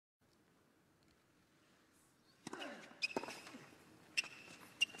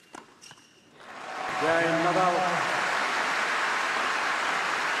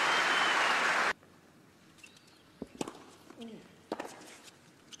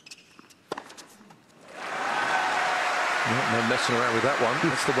No messing around with that one.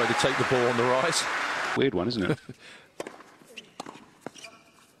 That's the way to take the ball on the rise. Weird one, isn't it?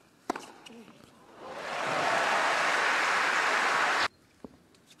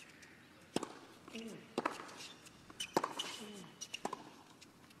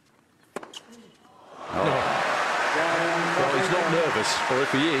 Well, he's not nervous, or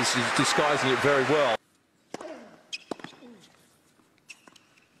if he is, he's disguising it very well.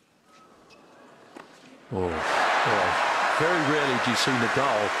 Oh, very rarely do you see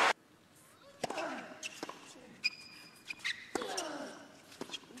Nadal.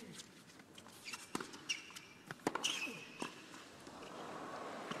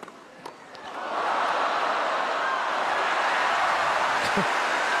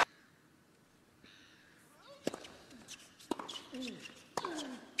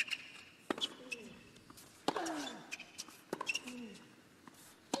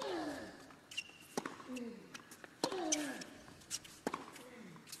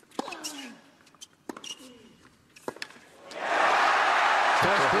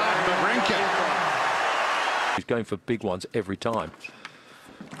 First blood, Wawrinka. He's going for big ones every time.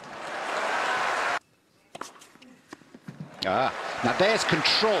 Now there's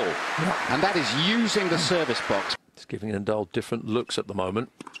control, and that is using the service box. It's giving Nadal different looks at the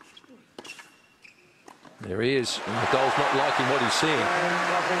moment. There he is, and Nadal's not liking what he's seeing.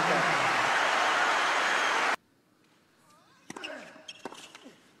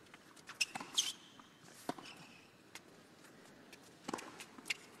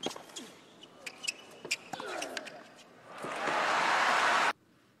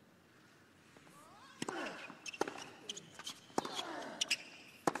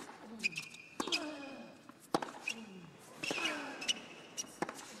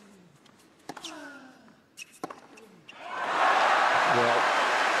 Well,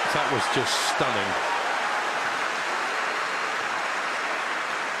 that was just stunning.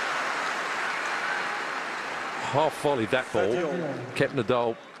 Half volleyed that ball, kept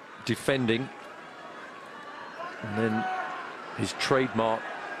Nadal defending, and then his trademark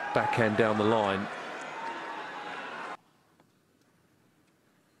backhand down the line.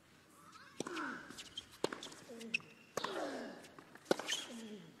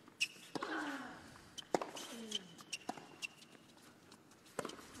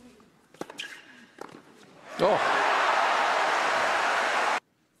 Oh.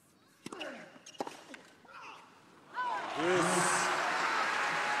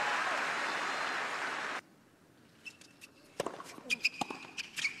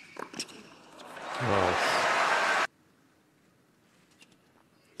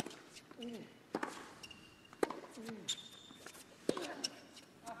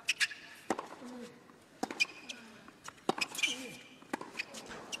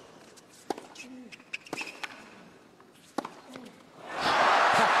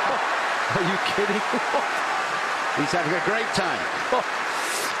 Are you kidding? He's having a great time. Oh,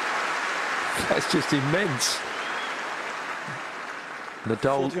 that's just immense.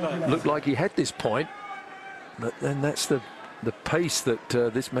 Nadal looked like he had this point, but then that's the pace that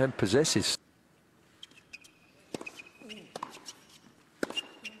this man possesses.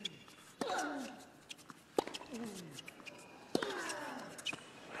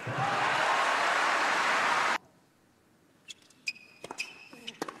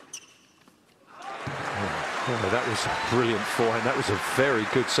 Oh, that was a brilliant forehand. That was a very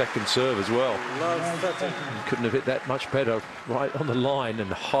good second serve as well. You couldn't have hit that much better. Right on the line and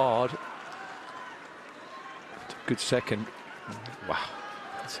hard. Good second. Wow.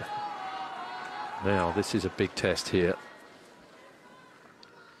 Now this is a big test here.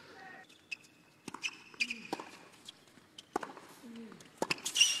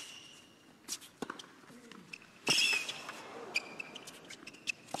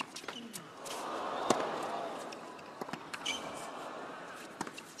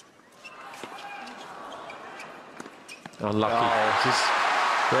 Unlucky. Oh, just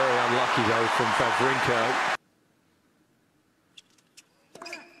very unlucky though from Wawrinka.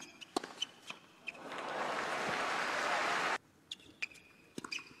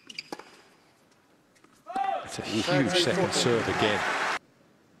 It's a huge second serve again.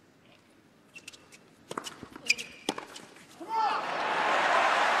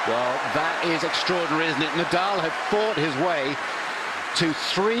 Well, that is extraordinary, isn't it? Nadal had fought his way to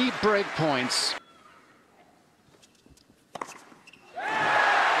 3 break points.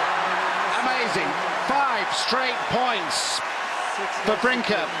 Amazing. 5 straight points for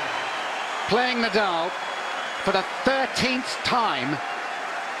Wawrinka, playing Nadal for the 13th time,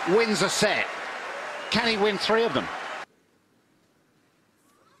 wins a set. Can he win 3 of them?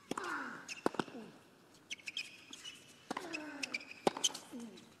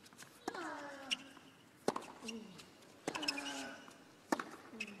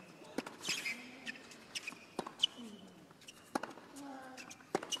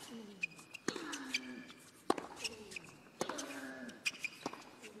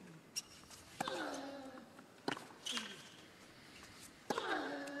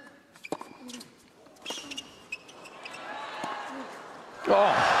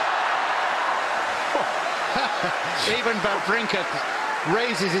 Even Wawrinka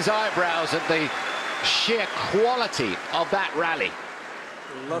raises his eyebrows at the sheer quality of that rally.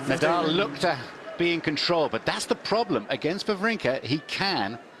 Nadal looked to be in control, but that's the problem. Against Wawrinka, he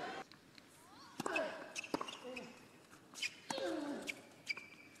can.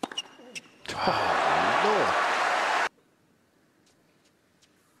 Oh, Lord.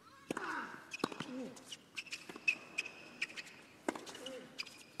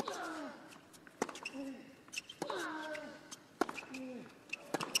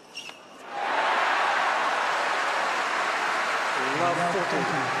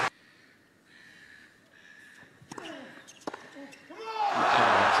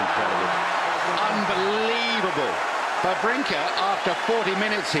 Unbelievable. Wawrinka, after 40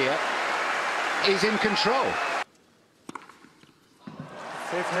 minutes here, is in control.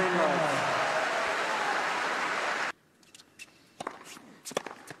 15 love.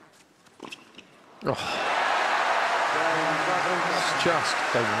 Oh. It's just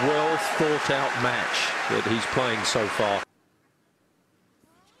a well thought out match that he's playing so far.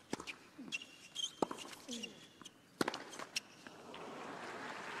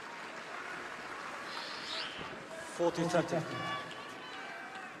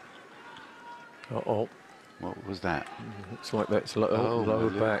 Uh-oh. What was that? Looks like that's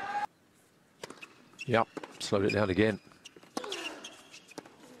lowered back. Yep, slowed it down again.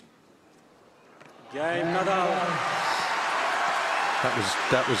 Game Nadal.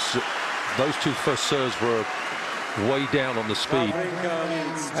 That was those two first serves were way down on the speed.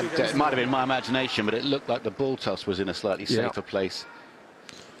 It might have been my imagination, but it looked like the ball toss was in a slightly safer place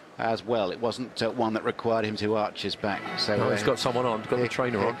as well. It wasn't one that required him to arch his back. So he's got someone on. Got the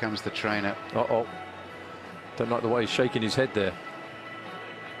trainer on. Here comes the trainer. Uh-oh. Don't like the way he's shaking his head there.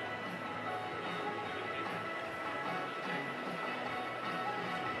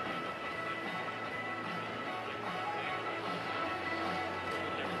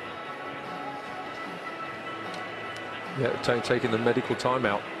 Yeah, taking the medical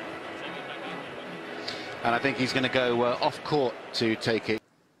timeout. And I think he's going to go off court to take it.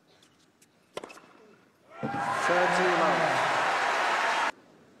 30 love.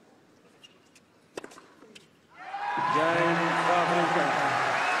 Game Wawrinka.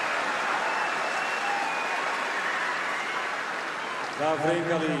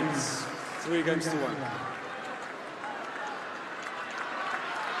 Wawrinka leads 3-1.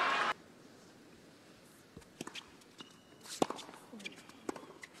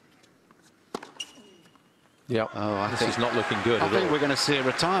 Yeah, this is not looking good I at think all. we're going to see a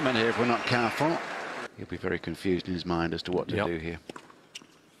retirement here if we're not careful. He'll be very confused in his mind as to what to do here.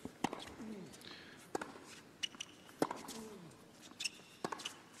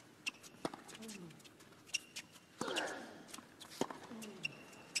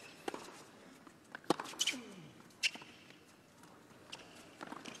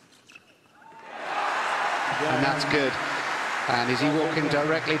 And that's good. And is he walking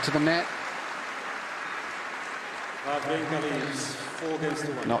directly to the net?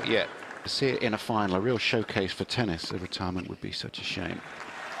 Not yet. To see it in a final, a real showcase for tennis. A retirement would be such a shame.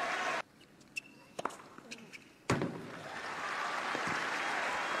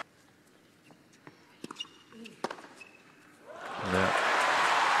 Yeah.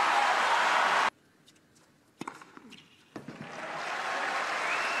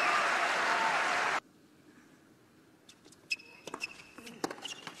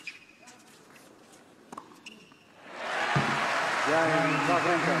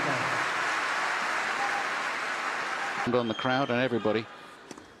 And on the crowd and everybody,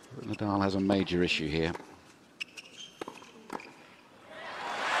 Nadal has a major issue here.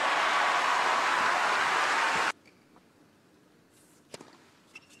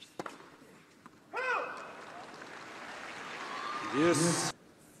 Yes.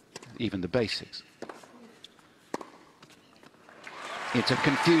 Even the basics. It's a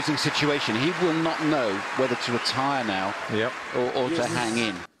confusing situation. He will not know whether to retire now or to hang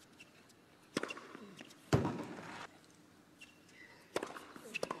in.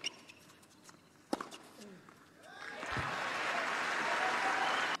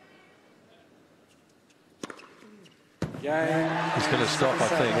 He's going to stop, I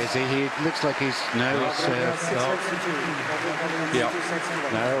think. Is he? He looks like he's... No, he's...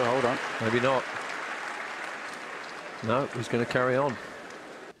 No, hold on. Maybe not. No, he's going to carry on.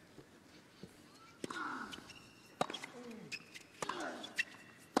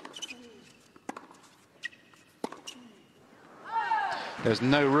 There's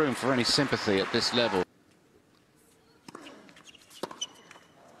no room for any sympathy at this level.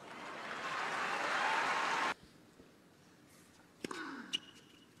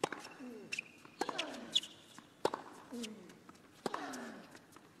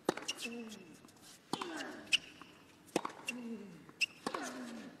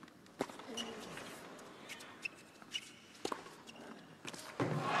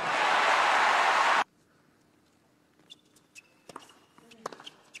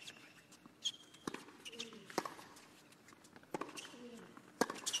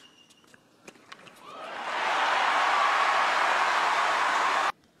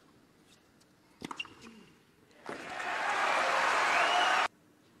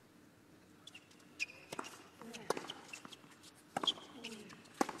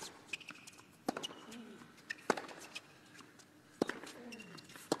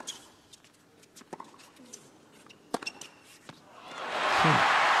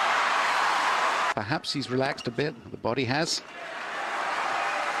 Perhaps he's relaxed a bit, the body has.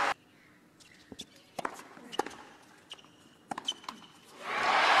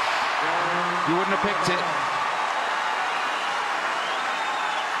 You wouldn't have picked it.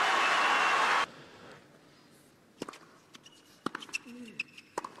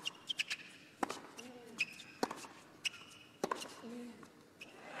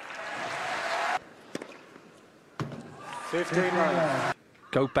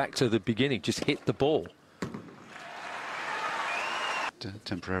 Go back to the beginning, just hit the ball.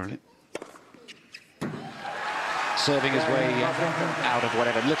 Temporarily. Serving his way out of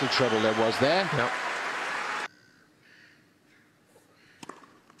whatever little trouble there was there. Yep.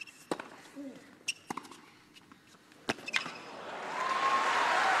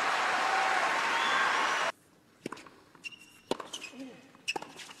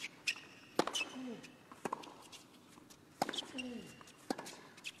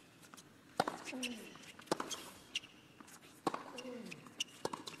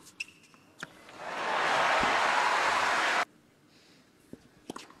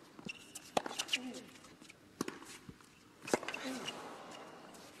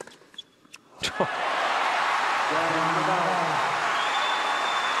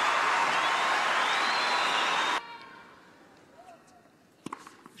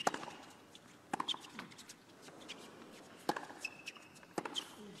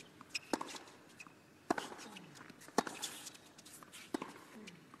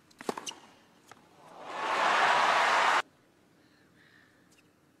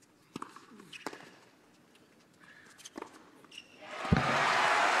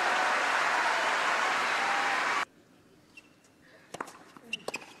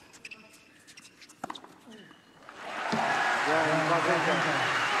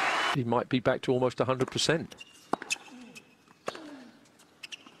 He might be back to almost 100%.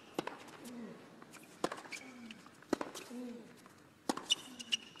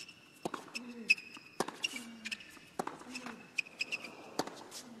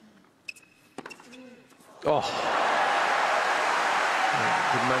 Oh,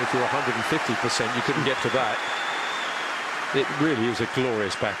 didn't matter if you were 150%, you couldn't get to that. It really is a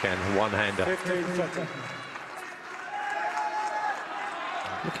glorious backhand, one-hander.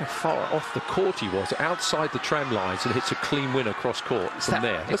 Look how far off the court he was, outside the tram lines, and hits a clean win across court from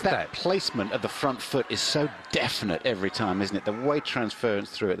there. Look at that. Placement of the front foot is so definite every time, isn't it? The weight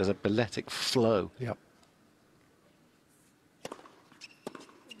transference through it, there's a balletic flow. Yep.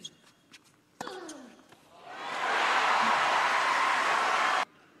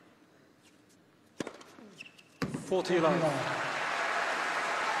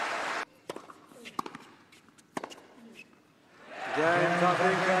 Game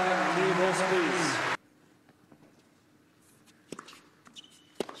Wawrinka, Nibbles, please.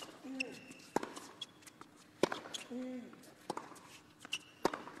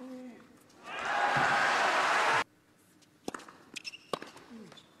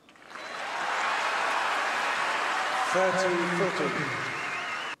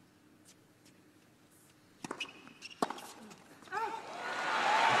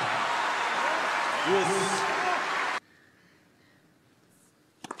 Yes.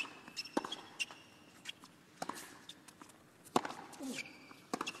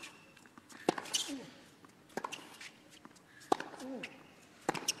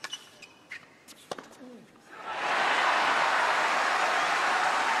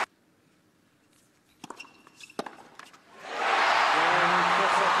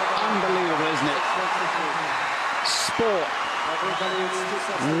 Unbelievable, isn't it? Sport.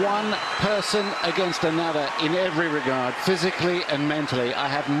 One person against another in every regard, physically and mentally. I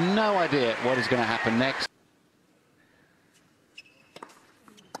have no idea what is going to happen next.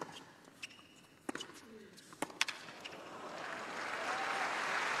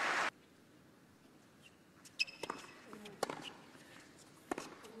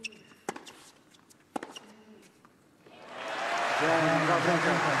 Jan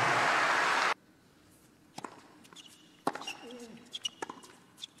Wawrinka.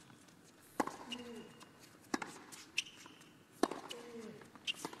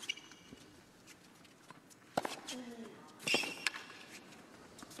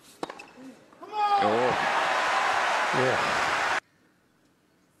 Oh. Yeah.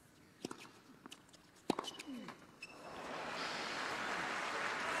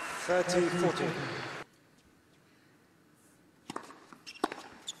 30-40.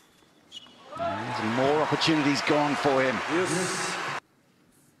 There's more opportunities gone for him. Yes.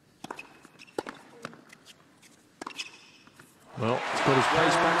 Well, he's got his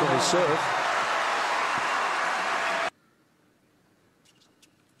pace back on his serve.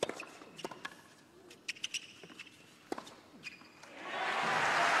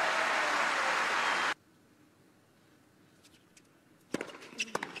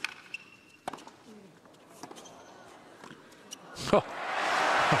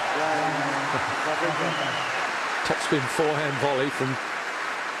 Topspin forehand volley from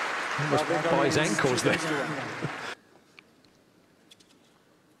almost by his ankles there.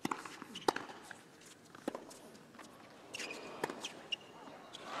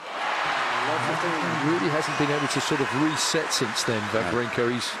 He really hasn't been able to sort of reset since then,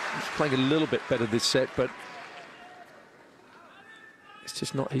 Wawrinka. He's playing a little bit better this set, but it's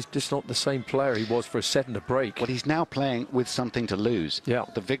just not. He's just not the same player he was for a set and a break. Well, he's now playing with something to lose. Yeah.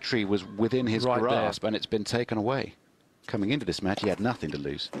 The victory was within his Right grasp, there. and it's been taken away. Coming into this match, he had nothing to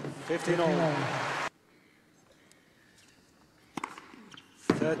lose. 15-all.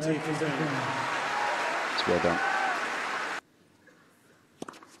 30-15. It's well done.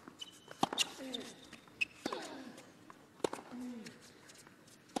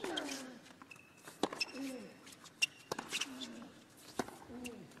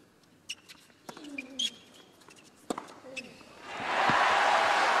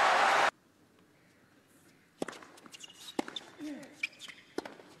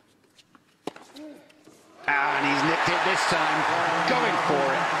 And he's nicked it this time, going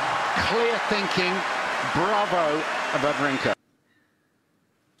for it. Clear thinking, bravo, Wawrinka.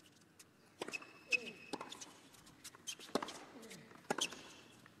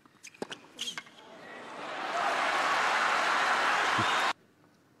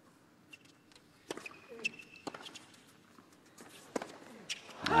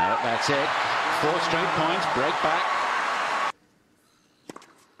 No, that's it. 4 straight points, break back.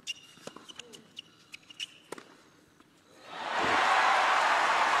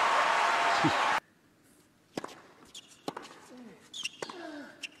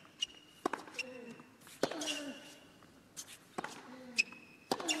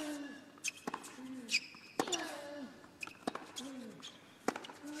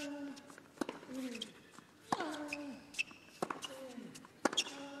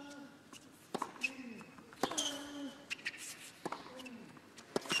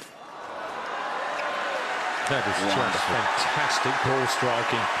 That is just fantastic ball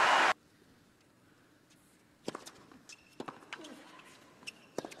striking.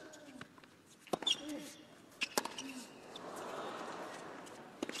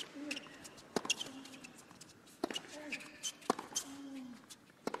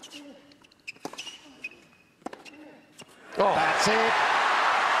 Oh. That's it.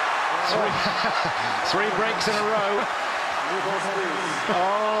 Three breaks in a row.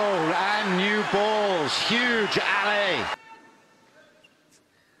 Oh, and new balls. Huge alley.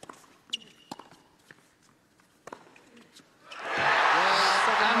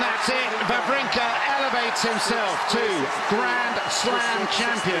 And that's it. Wawrinka elevates himself to Grand Slam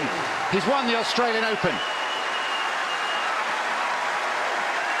champion. He's won the Australian Open.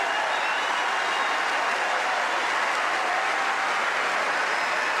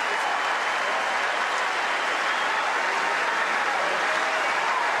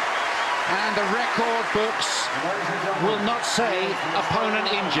 And the record books will not say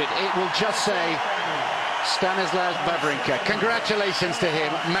opponent injured. It will just say Stanislas Wawrinka. Congratulations to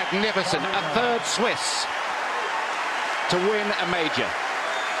him. Magnificent. A third Swiss to win a major.